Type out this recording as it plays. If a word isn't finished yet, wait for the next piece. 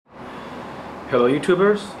Hello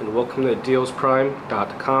YouTubers, and welcome to the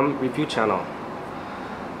dealsprime.com review channel.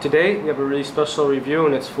 Today we have a really special review,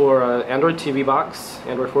 and it's for Android TV box,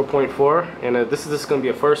 Android 4.4, and this is going to be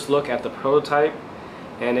a first look at the prototype,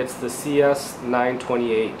 and it's the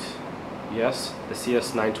CS928. Yes, the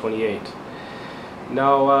CS928.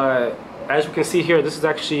 Now, as you can see here, this is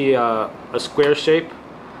actually a square shape,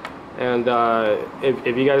 and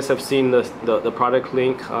if you guys have seen the product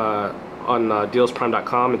link on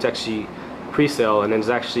dealsprime.com, it's actually pre-sale, and it's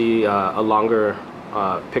actually a longer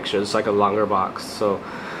picture. It's like a longer box. So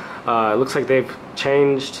it looks like they've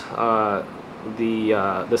changed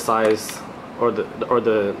the size or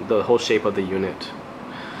the whole shape of the unit.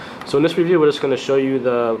 So in this review, we're just going to show you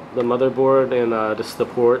the motherboard and just the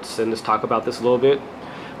ports, and just talk about this a little bit.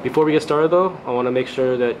 Before we get started though, I want to make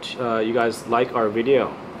sure that you guys like our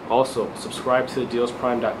video. Also, subscribe to the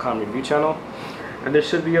dealsprime.com review channel, and there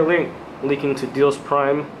should be a link linking to Deals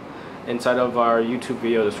Prime inside of our YouTube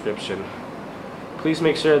video description. Please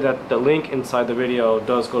make sure that the link inside the video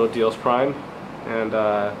does go to Deals Prime, and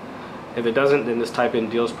if it doesn't, then just type in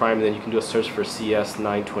Deals Prime, and then you can do a search for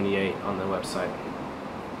CS928 on the website.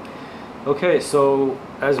 Okay, so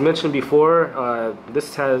as mentioned before,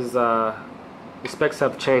 this has the specs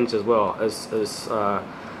have changed as well,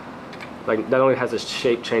 like not only has the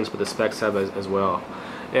shape changed, but the specs have as well.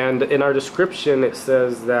 And in our description it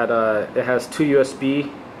says that it has two USB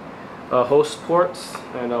host ports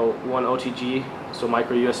and one OTG, so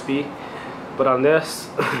micro USB. But on this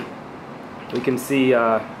we can see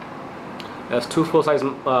it has two full-size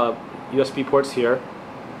USB ports here,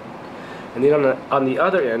 and then on the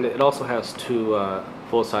other end it also has two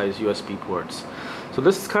full-size USB ports. So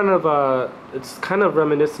this is kind of it's kind of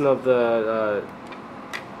reminiscent of the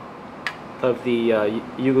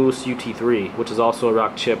Ugoos UT3, which is also a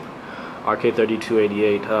Rockchip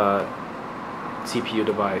RK3288 CPU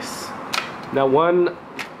device. Now, one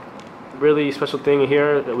really special thing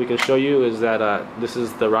here that we can show you is that this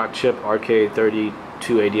is the Rockchip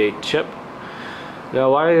RK3288 chip.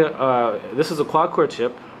 Now, why this is a quad-core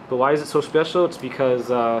chip, but why is it so special? It's because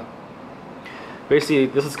basically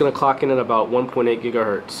this is going to clock in at about 1.8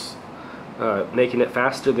 gigahertz, making it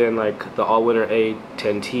faster than like the Allwinner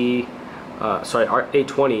A10T,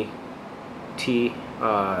 A20T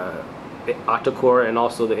octa-core, and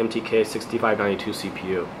also the MTK 6592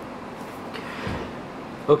 CPU.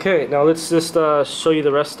 Okay, now let's just show you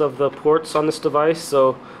the rest of the ports on this device.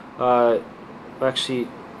 So actually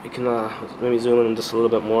we can maybe zoom in just a little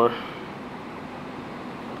bit more.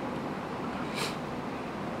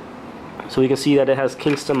 So we can see that it has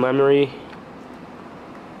Kingston memory.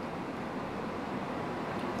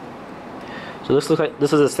 So this looks like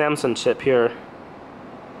this is a Samsung chip here.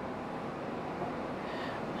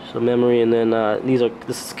 So memory, and then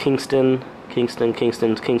this is Kingston.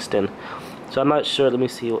 So I'm not sure. Let me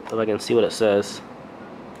see if I can see what it says.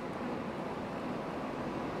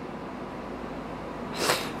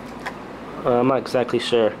 I'm not exactly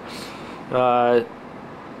sure.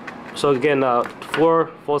 So again,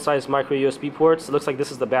 4 full-size micro USB ports. It looks like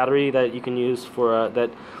this is the battery that you can use for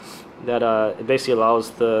that it basically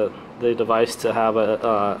allows the device to have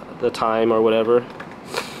the time or whatever.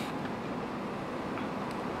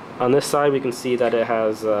 On this side, we can see that it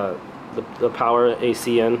has the power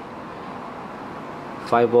ACN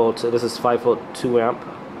 5 volt. This is 5 volt 2 amp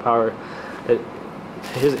power.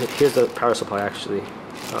 Here's the power supply actually.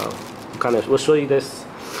 We'll show you this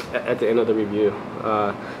at the end of the review.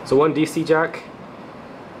 So one DC jack.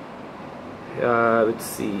 Let's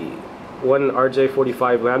see, one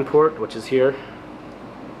RJ45 LAN port, which is here,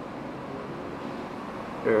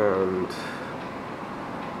 and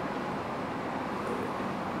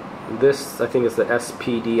this I think is the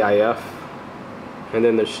SPDIF, and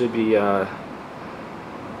then there should be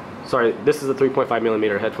sorry, this is a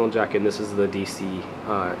 3.5mm headphone jack, and this is the DC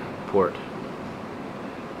port.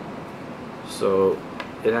 So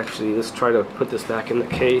it actually, let's try to put this back in the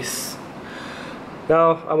case.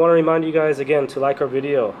 Now I want to remind you guys again to like our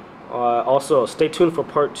video. Also stay tuned for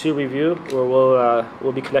part 2 review, where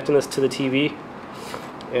we'll be connecting this to the TV,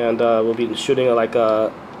 and we'll be shooting an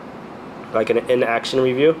in-action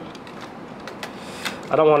review.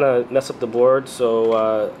 I don't want to mess up the board,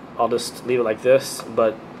 so I'll just leave it like this.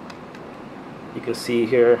 But you can see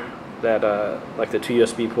here that like the 2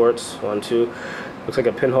 USB ports, 1, 2, looks like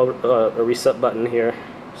a pinhole, a reset button here.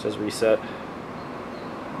 It says reset.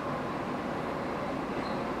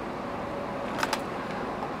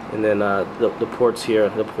 And then the ports here,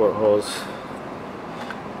 the port holes,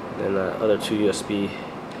 and then other 2 USB,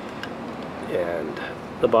 and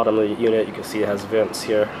the bottom of the unit you can see it has vents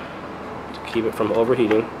here to keep it from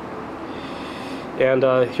overheating. And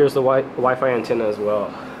here's the Wi-Fi antenna as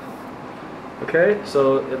well. Okay,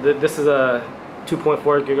 so this is a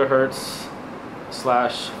 2.4 gigahertz /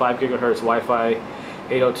 5 gigahertz Wi-Fi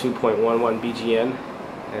 802.11 BGN,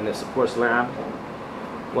 and it supports LAN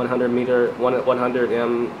 100M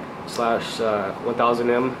 /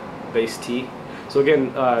 1000M base T. So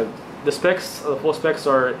again, the full specs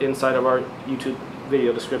are inside of our YouTube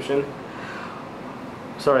video description.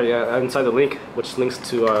 Sorry, inside the link, which links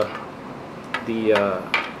to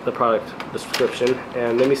the product description.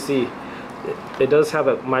 And let me see, it does have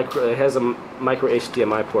it has a micro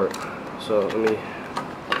HDMI port. So let me,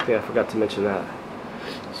 yeah, I forgot to mention that.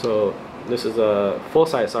 So this is a full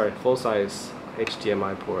size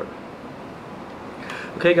HDMI port.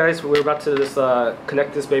 Okay, guys, we're about to just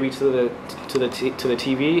connect this baby to the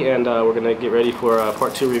TV, and we're gonna get ready for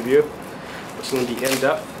part 2 review, which is gonna be in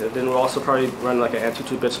depth. And then we'll also probably run like an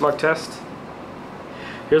Antutu benchmark test.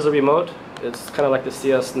 Here's the remote. It's kind of like the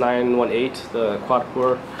CS928, the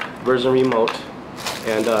quad-core version remote,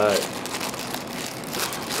 and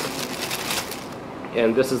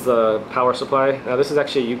this is the power supply. Now this is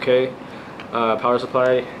actually a UK power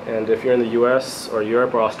supply, and if you're in the US or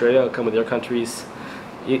Europe or Australia, it'll come with your country's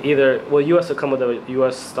US will come with a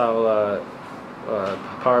US style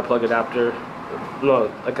power plug adapter, no,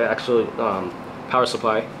 like an actual power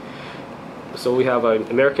supply. So we have an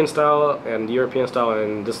American style and European style,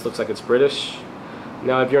 and this looks like it's British.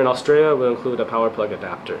 Now if you're in Australia, we'll include a power plug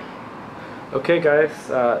adapter. Okay, guys,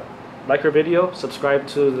 like our video, subscribe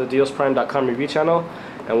to the dealsprime.com review channel,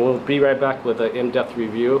 and we'll be right back with an in-depth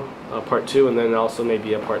review, part 2, and then also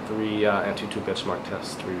maybe a part 3 Antutu benchmark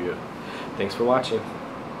test review. Thanks for watching.